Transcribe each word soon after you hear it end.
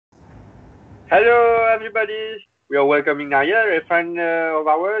Hello, everybody. We are welcoming Nayar, a friend of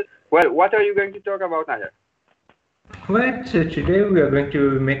ours. Well, what are you going to talk about, Nayar? Right, so today we are going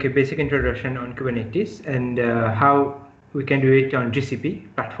to make a basic introduction on Kubernetes and how we can do it on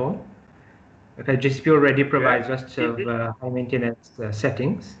GCP platform. Because GCP already provides lots of high maintenance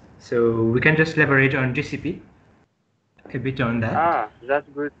settings, so we can just leverage on GCP a bit on that. Ah, that's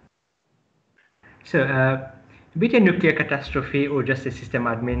good. So, be it a nuclear catastrophe or just a system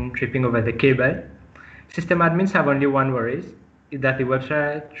admin tripping over the cable, system admins have only one worry, is that the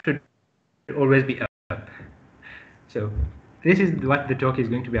website should always be up. So this is what the talk is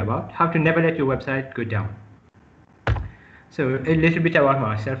going to be about, how to never let your website go down. So a little bit about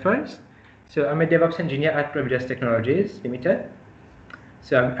myself first. So I'm a DevOps engineer at Providus Technologies Limited.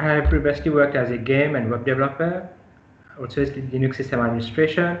 So I have previously worked as a game and web developer, also as Linux system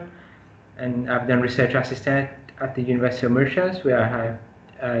administration, and I've done research assistant at the University of Mauritius, where I have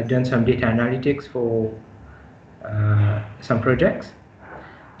done some data analytics for some projects.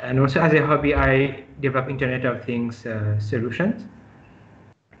 And also as a hobby, I develop Internet of Things solutions.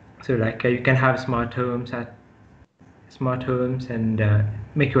 So like you can have smart homes and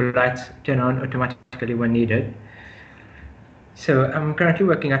make your lights turn on automatically when needed. So I'm currently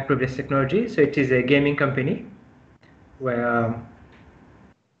working at Providus Technology. So it is a gaming company where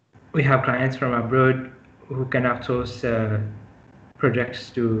we have clients from abroad who can outsource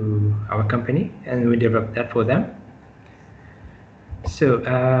projects to our company, and we develop that for them. So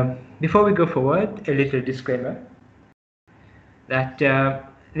before we go forward, a little disclaimer that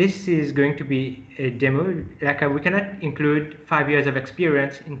this is going to be a demo. Like we cannot include 5 years of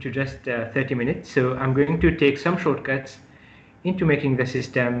experience into just 30 minutes. So I'm going to take some shortcuts into making the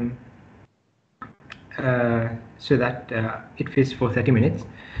system so that it fits for 30 minutes.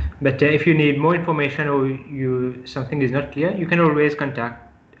 But if you need more information or something is not clear, you can always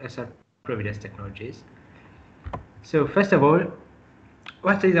contact us at Providus Technologies. So first of all,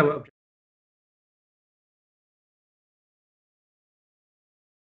 what is our objective?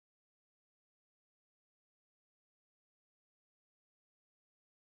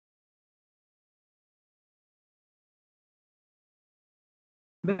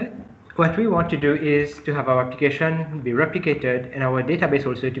 But what we want to do is to have our application be replicated and our database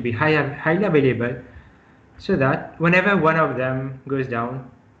also to be highly available, so that whenever one of them goes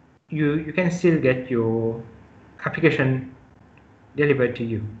down, you can still get your application delivered to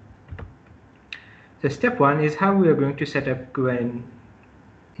you. So step one is how we are going to set up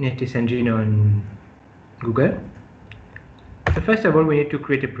Kubernetes engine on Google. So first of all, we need to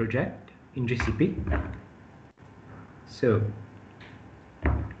create a project in GCP. So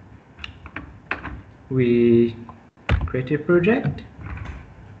we create a project.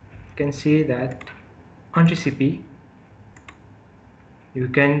 You can see that on GCP, you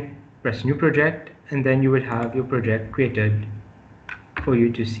can press new project, and then you will have your project created for you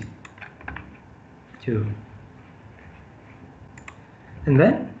to see. And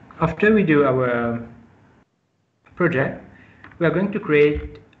then after we do our project, we are going to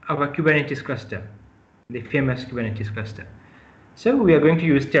create our Kubernetes cluster, the famous Kubernetes cluster. So we are going to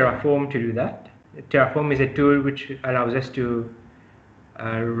use Terraform to do that. Terraform is a tool which allows us to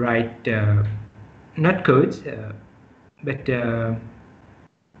write not codes, but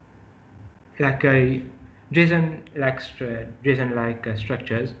like a JSON-like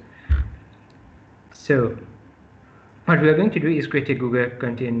structures. So what we are going to do is create a Google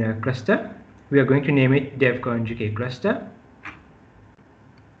container cluster. We are going to name it devcon GK cluster,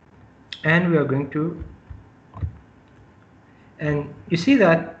 and we are going to, and you see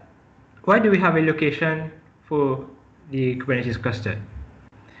that why do we have a location for the Kubernetes cluster?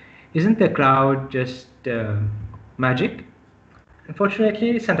 Isn't the cloud just magic?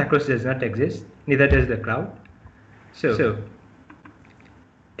 Unfortunately, Santa Cruz does not exist, neither does the cloud. So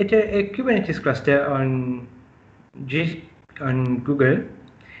a Kubernetes cluster on Google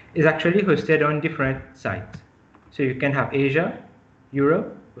is actually hosted on different sites. So you can have Asia,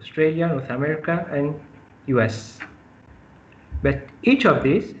 Europe, Australia, North America, and US. But each of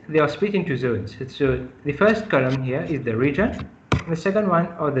these, they are split into zones. So the first column here is the region, and the second one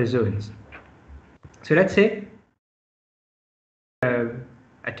are the zones. So let's say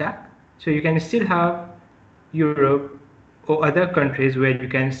attack. So you can still have Europe or other countries where you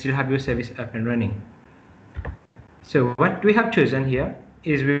can still have your service up and running. So what we have chosen here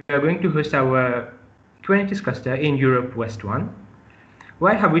is we are going to host our Kubernetes cluster in Europe West 1.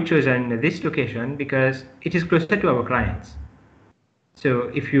 Why have we chosen this location? Because it is closer to our clients.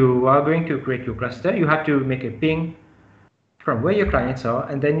 So if you are going to create your cluster, you have to make a ping from where your clients are,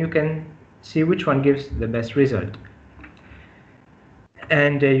 and then you can see which one gives the best result.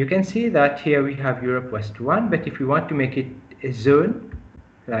 And you can see that here we have Europe West 1, but if we want to make it a zone,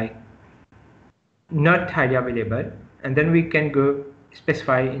 like not highly available, and then we can go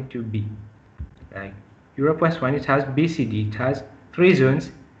specify into B. Like Europe West 1, it has BCD, it has 3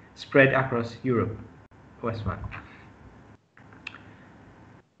 zones spread across Europe West 1.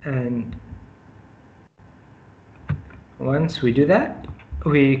 And once we do that,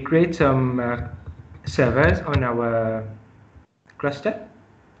 we create some servers on our cluster.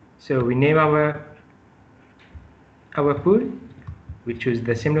 So we name our pool, we choose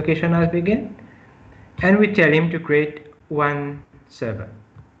the same location as begin, and we tell him to create 1 server.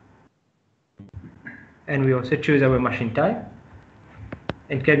 And we also choose our machine type.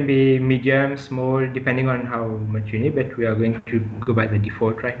 It can be medium, small, depending on how much you need, but we are going to go by the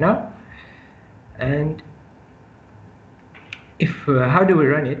default right now. And if how do we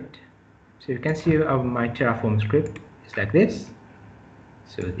run it? So you can see my Terraform script is like this.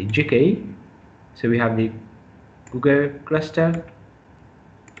 So the GKE, so we have the Google cluster,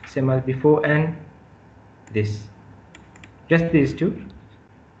 same as before, and this, just these two,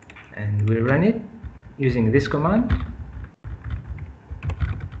 and we run it using this command,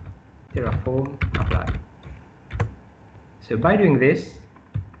 Terraform apply. So by doing this,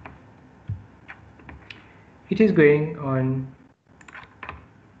 it is going on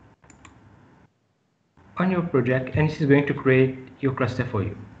your project, and it is going to create your cluster for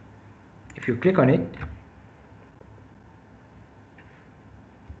you. If you click on it,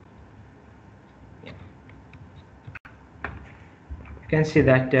 you can see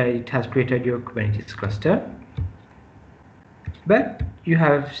that it has created your Kubernetes cluster, but you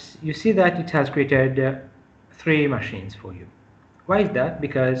see that it has created 3 machines for you. Why is that?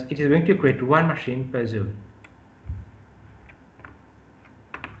 Because it is going to create 1 machine per zone.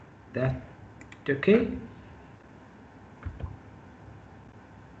 That okay?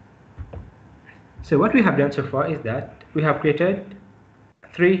 So what we have done so far is that we have created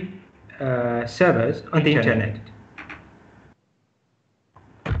 3 servers on the internet.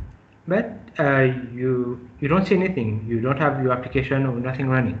 But you don't see anything. You don't have your application or nothing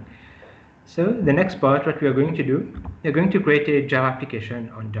running. So the next part, what we are going to do, we're going to create a Java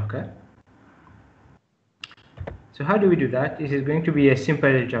application on Docker. So how do we do that? This is going to be a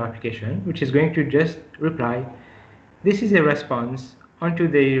simple Java application, which is going to just reply, this is a response onto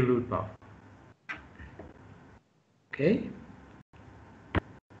the root path. Okay.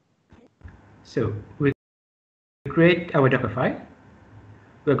 So we create our Docker file.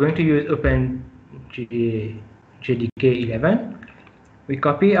 We're going to use OpenJDK11. We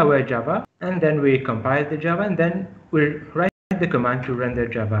copy our Java, and then we compile the Java, and then we'll write the command to run the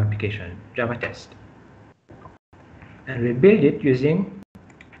Java application, Java test. And we build it using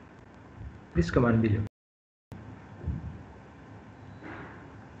this command below.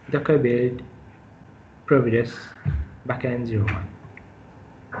 Docker build Providus backend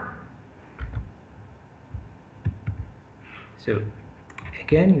 01. So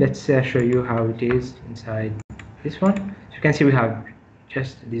again, let's show you how it is inside this one. So you can see we have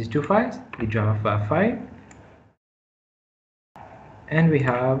just these 2 files, the Java file, and we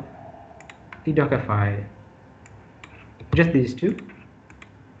have the Docker file, just these 2.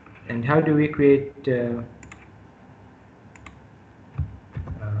 And how do we create let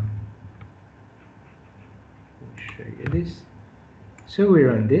me show you this. So we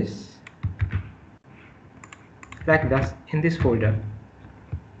run this like that in this folder,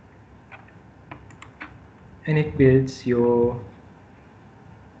 and it builds your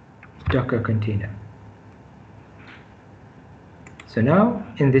Docker container. So now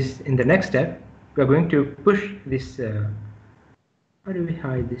in the next step, we are going to push this how do we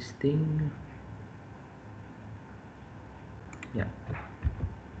hide this thing? Yeah.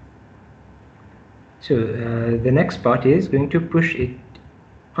 So the next part is going to push it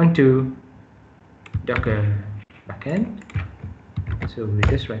onto Docker backend. So we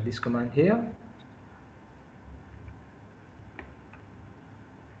just write this command here.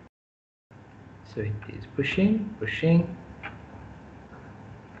 So it is pushing.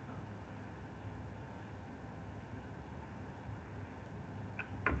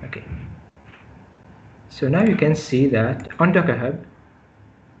 Okay. So now you can see that on Docker Hub,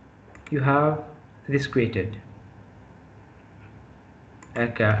 you have this created.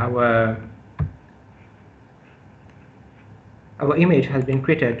 Like our image has been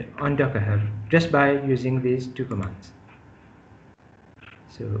created on Docker Hub just by using these 2 commands.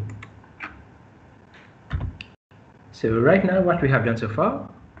 So right now what we have done so far,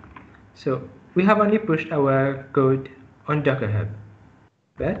 so we have only pushed our code on Docker Hub,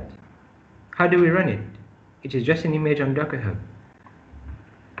 but how do we run it? It is just an image on Docker Hub.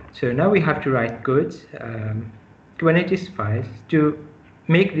 So now we have to write codes, Kubernetes files, to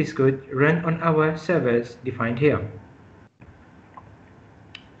make this code run on our servers defined here.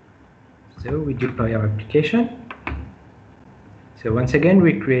 So we deploy our application. So once again,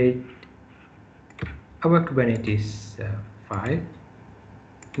 we create our Kubernetes file,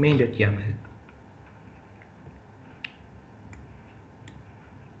 main.yaml.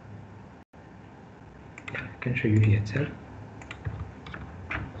 I can show you here itself.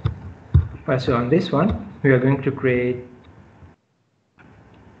 Well, so on this one, we are going to create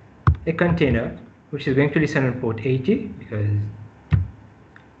a container which is going to listen on port 80 because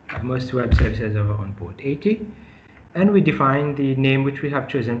most web services are on port 80, and we define the name which we have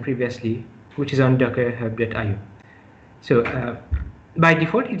chosen previously, which is on docker hub.io. So by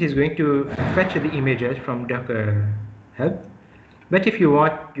default, it is going to fetch the images from docker hub, but if you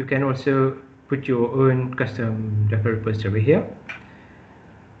want, you can also put your own custom docker repository here.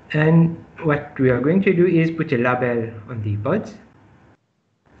 And what we are going to do is put a label on the pods.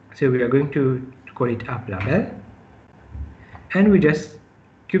 So we are going to call it app label, and we just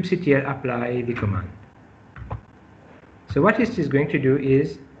kubectl apply the command. So what it is going to do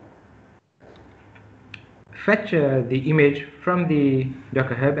is fetch the image from the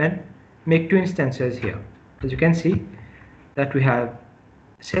Docker Hub and make two instances here. As you can see that we have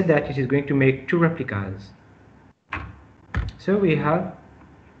said that it is going to make two replicas. So we have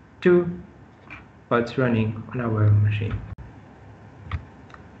two pods running on our machine.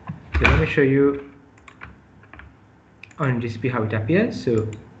 So let me show you on GCP how it appears. So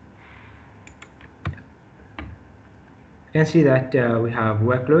you can see that we have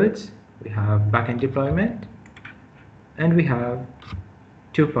workloads, we have backend deployment, and we have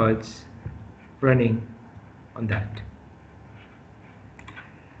two pods running on that.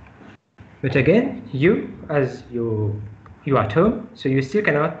 But again, you at home, so you still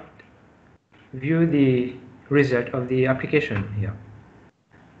cannot view the result of the application here.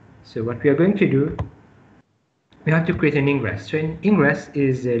 So what we are going to do, we have to create an ingress. So an ingress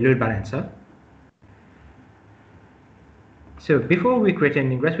is a load balancer. So before we create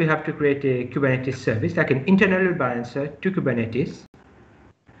an ingress, we have to create a Kubernetes service, like an internal load balancer to Kubernetes.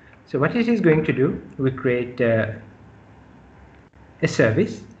 So what it is going to do, we create a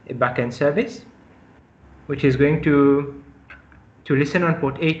service, a backend service, which is going to listen on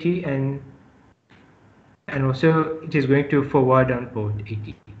port 80, and also it is going to forward on port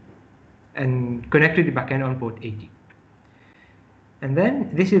 80 and connect to the backend on port 80. And then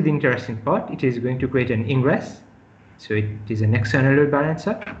this is the interesting part. It is going to create an ingress. So it is an external load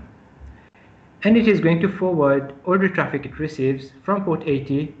balancer, and it is going to forward all the traffic it receives from port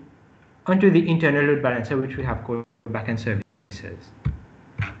 80 onto the internal load balancer, which we have called backend services.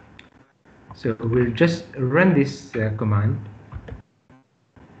 So we'll just run this command,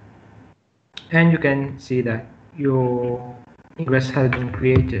 and you can see that your ingress has been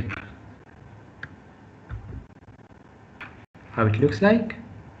created. How it looks like.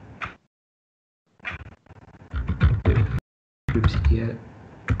 Kubectl.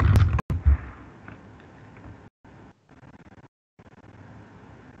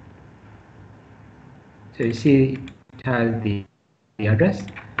 So you see it has the address.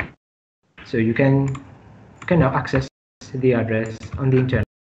 So you can now access the address on the internet,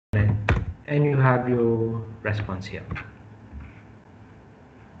 and you have your response here.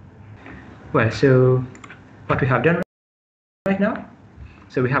 Well, so what we have done right now,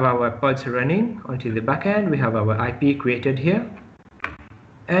 so we have our pods running onto the backend, we have our IP created here,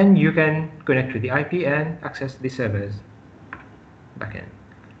 and you can connect to the IP and access the server's backend.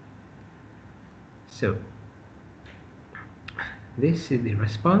 So this is the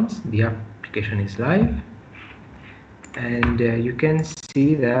response. The application is live, and you can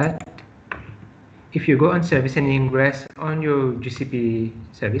see that if you go on service and ingress on your GCP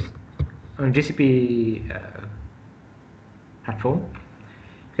service, on GCP platform,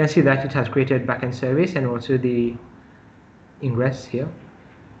 you can see that it has created backend service and also the ingress here,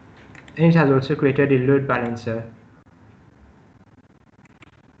 and it has also created a load balancer,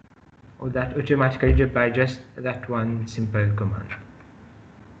 or that automatically did by just that one simple command.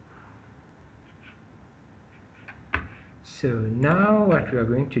 So now what we are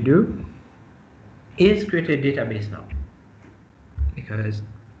going to do is create a database now, because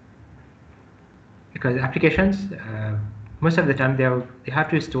applications most of the time they have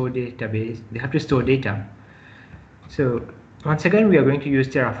to store database, they have to store data. So once again, we are going to use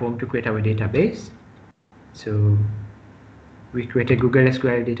Terraform to create our database. So we create a Google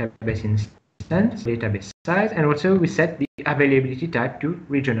SQL database instance, database size, and also we set the availability type to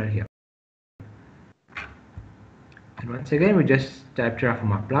regional here. And once again, we just type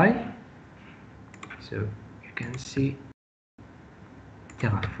Terraform apply. So you can see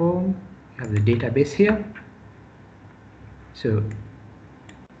Terraform, you have the database here. So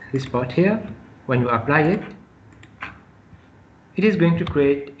this part here, when you apply it, it is going to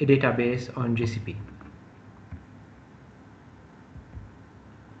create a database on GCP.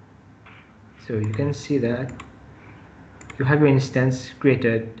 So you can see that you have your instance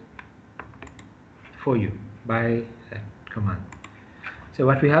created for you by that command. So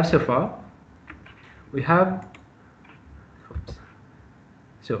what we have so far, we have,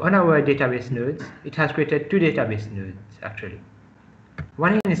 so on our database nodes, it has created two database nodes actually.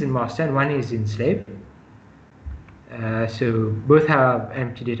 One is in master and one is in slave. So both have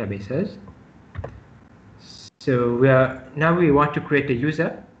empty databases. So now we want to create a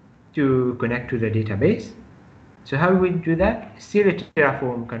user to connect to the database. So how we do that? Still a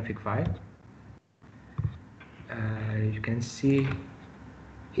Terraform config file. You can see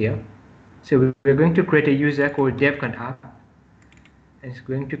here. So we're going to create a user called devcon app, and it's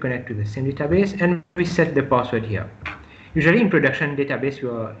going to connect to the same database, and we set the password here. Usually in production database,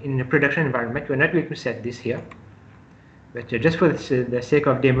 in a production environment, we're not going to set this here. But just for the sake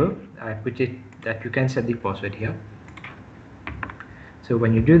of demo, I put it that you can set the password here. So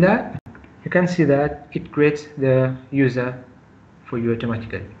when you do that, you can see that it creates the user for you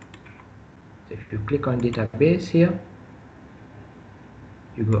automatically. So if you click on database here,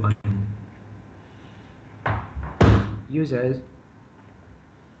 you go on users,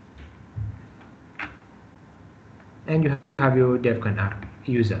 and you have your devcon app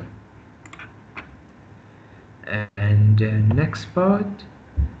user. And next part,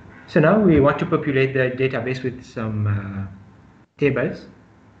 so now we want to populate the database with some tables.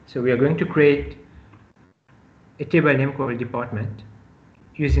 So we are going to create a table name called department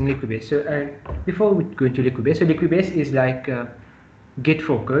using Liquibase. So before we go into Liquibase, so Liquibase is like Git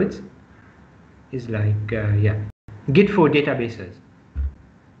for codes, is like Git for databases.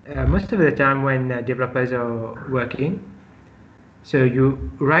 Most of the time when developers are working, so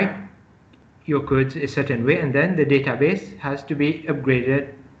you write your codes a certain way, and then the database has to be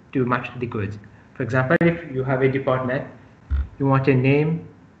upgraded to match the codes. For example, if you have a department, you want a name,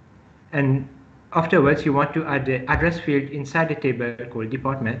 and afterwards you want to add the address field inside the table called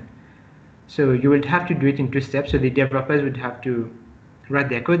department. So you would have to do it in two steps. So the developers would have to write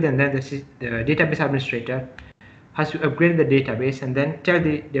their code, and then the database administrator has to upgrade the database and then tell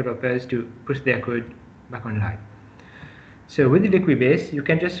the developers to push their code back online. So with the Liquibase, you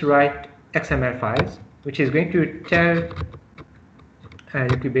can just write XML files, which is going to tell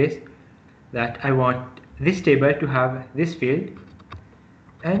Liquibase that I want this table to have this field,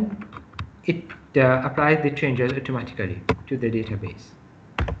 and it applies the changes automatically to the database.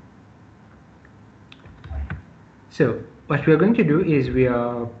 So what we are going to do is we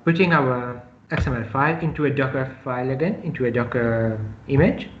are putting our XML file into a Docker file again, into a Docker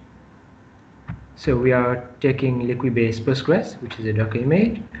image. So we are taking Liquibase Postgres, which is a Docker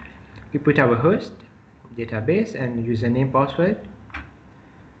image. We put our host, database, and username, password,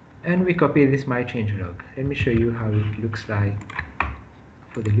 and we copy this my changelog. Let me show you how it looks like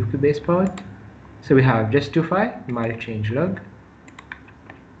for the Liquibase part. So we have just two files, my changelog.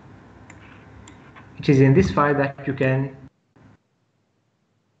 It is in this file that you can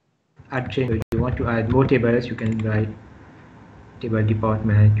add changes. If you want to add more tables, you can write table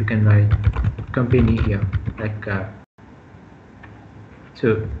department, you can write company here, like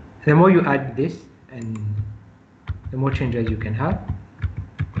so the more you add this, and the more changes you can have.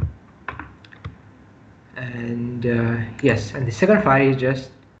 And yes, and the second file is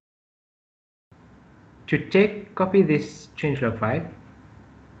just to copy this changelog file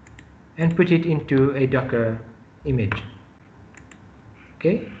and put it into a Docker image.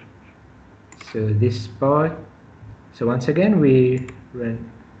 Okay, so this part, so once again we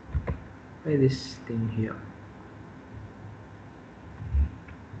run this thing here.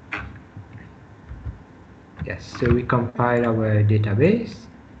 Yes, so we compile our database,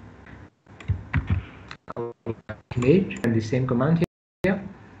 our image, and the same command here.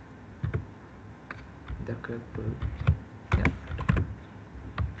 Docker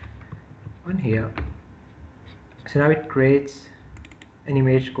on here. So now it creates an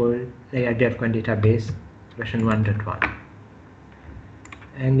image called Nayar devcon database version 1.1.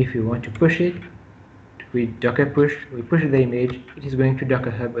 And if you want to push it, we Docker push, we push the image, it is going to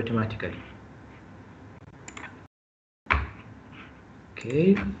Docker Hub automatically.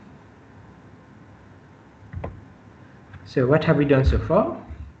 Okay. So what have we done so far?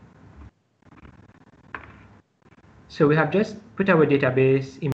 So we have just put our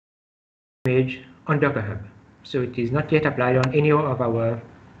database image on Docker Hub. So it is not yet applied on any of our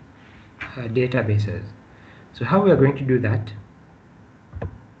databases. So how we are going to do that?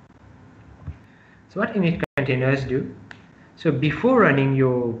 So what init containers do? So before running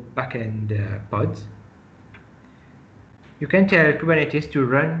your backend pods, you can tell Kubernetes to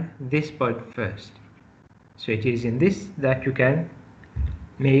run this pod first. So it is in this that you can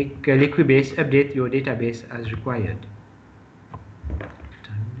make Liquibase update your database as required.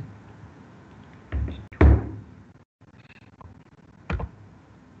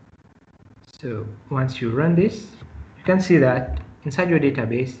 So once you run this, you can see that inside your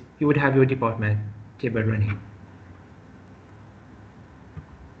database, you would have your department table running.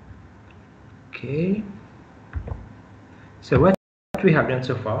 Okay. So what we have done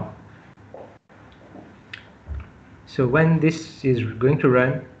so far. So when this is going to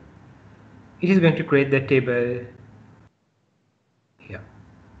run, it is going to create the table here.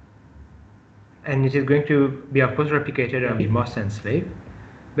 And it is going to be of course replicated on the master and slave.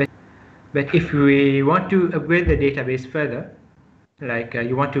 But if we want to upgrade the database further, like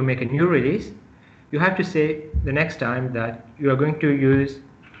you want to make a new release, you have to say the next time that you are going to use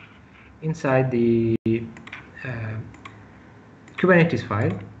inside the Kubernetes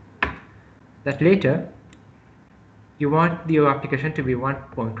file that later you want your application to be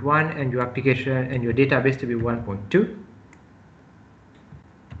 1.1 and your application and your database to be 1.2,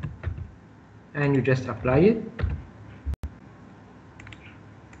 and you just apply it,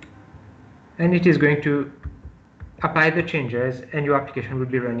 and it is going to apply the changes and your application will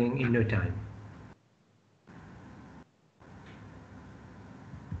be running in no time.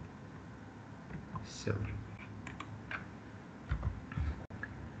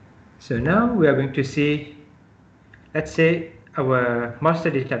 So now we are going to see, let's say our master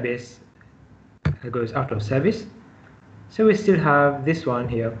database goes out of service. So we still have this one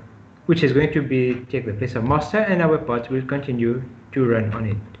here, which is going to take the place of master, and our pods will continue to run on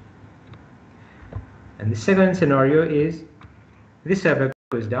it. And the second scenario is this server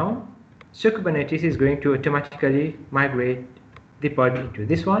goes down, so Kubernetes is going to automatically migrate the pod into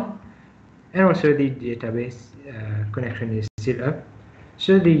this one, and also the database connection is still up,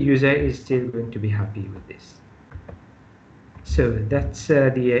 so the user is still going to be happy with this. So that's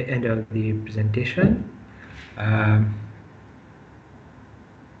the end of the presentation.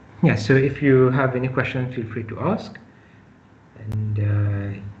 Yeah, so if you have any questions, feel free to ask.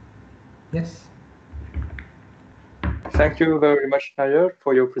 And yes. Thank you very much, Nayar,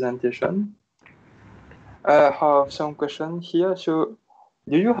 for your presentation. I have some questions here. So,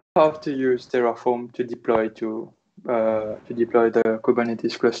 do you have to use Terraform to deploy the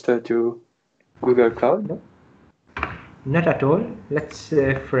Kubernetes cluster to Google Cloud? Not at all. Let's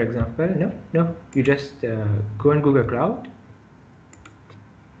for example, no. You just go on Google Cloud.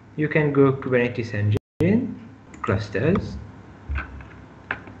 You can go Kubernetes engine, clusters,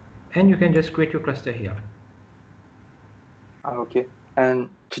 and you can just create your cluster here. Okay. And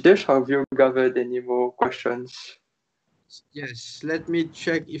Chitesh, have you gathered any more questions? Yes, let me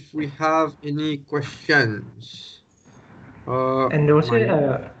check if we have any questions. And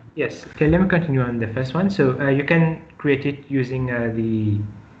also, yes, okay, let me continue on the first one. So you can create it using the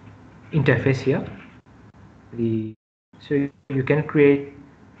interface here. So you can create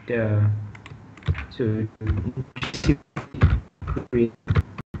so create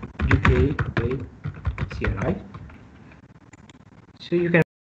CLI. So you can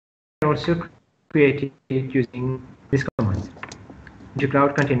also create it using this command,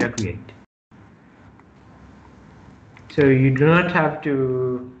 gcloud container create. So you do not have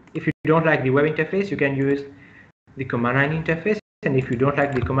to, if you don't like the web interface, you can use the command line interface, and if you don't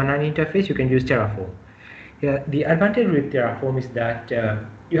like the command line interface, you can use Terraform. Yeah, the advantage with Terraform is that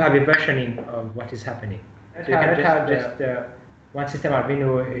you have a versioning of what is happening. So you cannot have just one system admin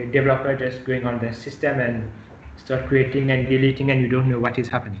or a developer just going on the system and start creating and deleting, and you don't know what is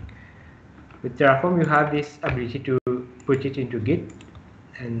happening. With Terraform, you have this ability to put it into Git,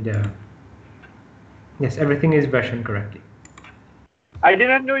 and yes, everything is versioned correctly. I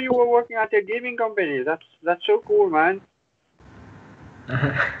didn't know you were working at a gaming company. That's so cool, man.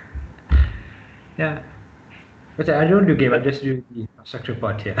 Yeah, but I don't do game. I just do the infrastructure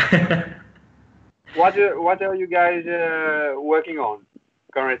part here. What are you guys working on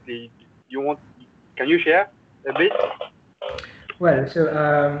currently? Can you share a bit? Well, so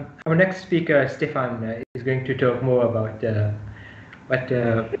our next speaker, Stefan, is going to talk more about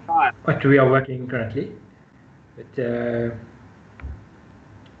what we are working currently. But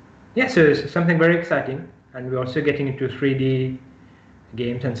yeah, so it's something very exciting, and we're also getting into 3D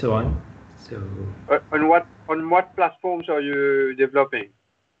games and so on. So on what platforms are you developing?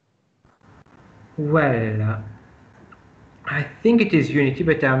 Well, I think it is Unity,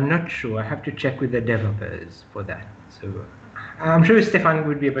 but I'm not sure. I have to check with the developers for that. So I'm sure Stefan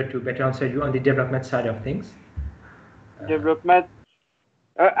would be able to better answer you on the development side of things. Development.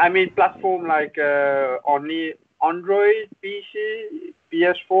 I mean, platform like only Android, PC,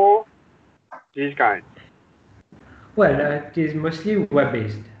 PS4, these kinds. Well, it is mostly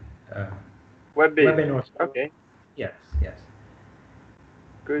web-based. Web-based. Web and also, Okay. Yes.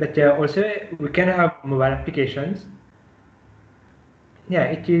 Good. But also we can have mobile applications. Yeah,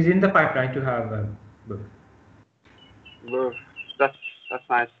 it is in the pipeline to have both. Well, that's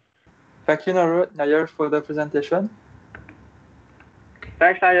nice. Thank you, Nayar, for the presentation.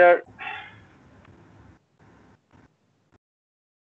 Thanks, Nayar.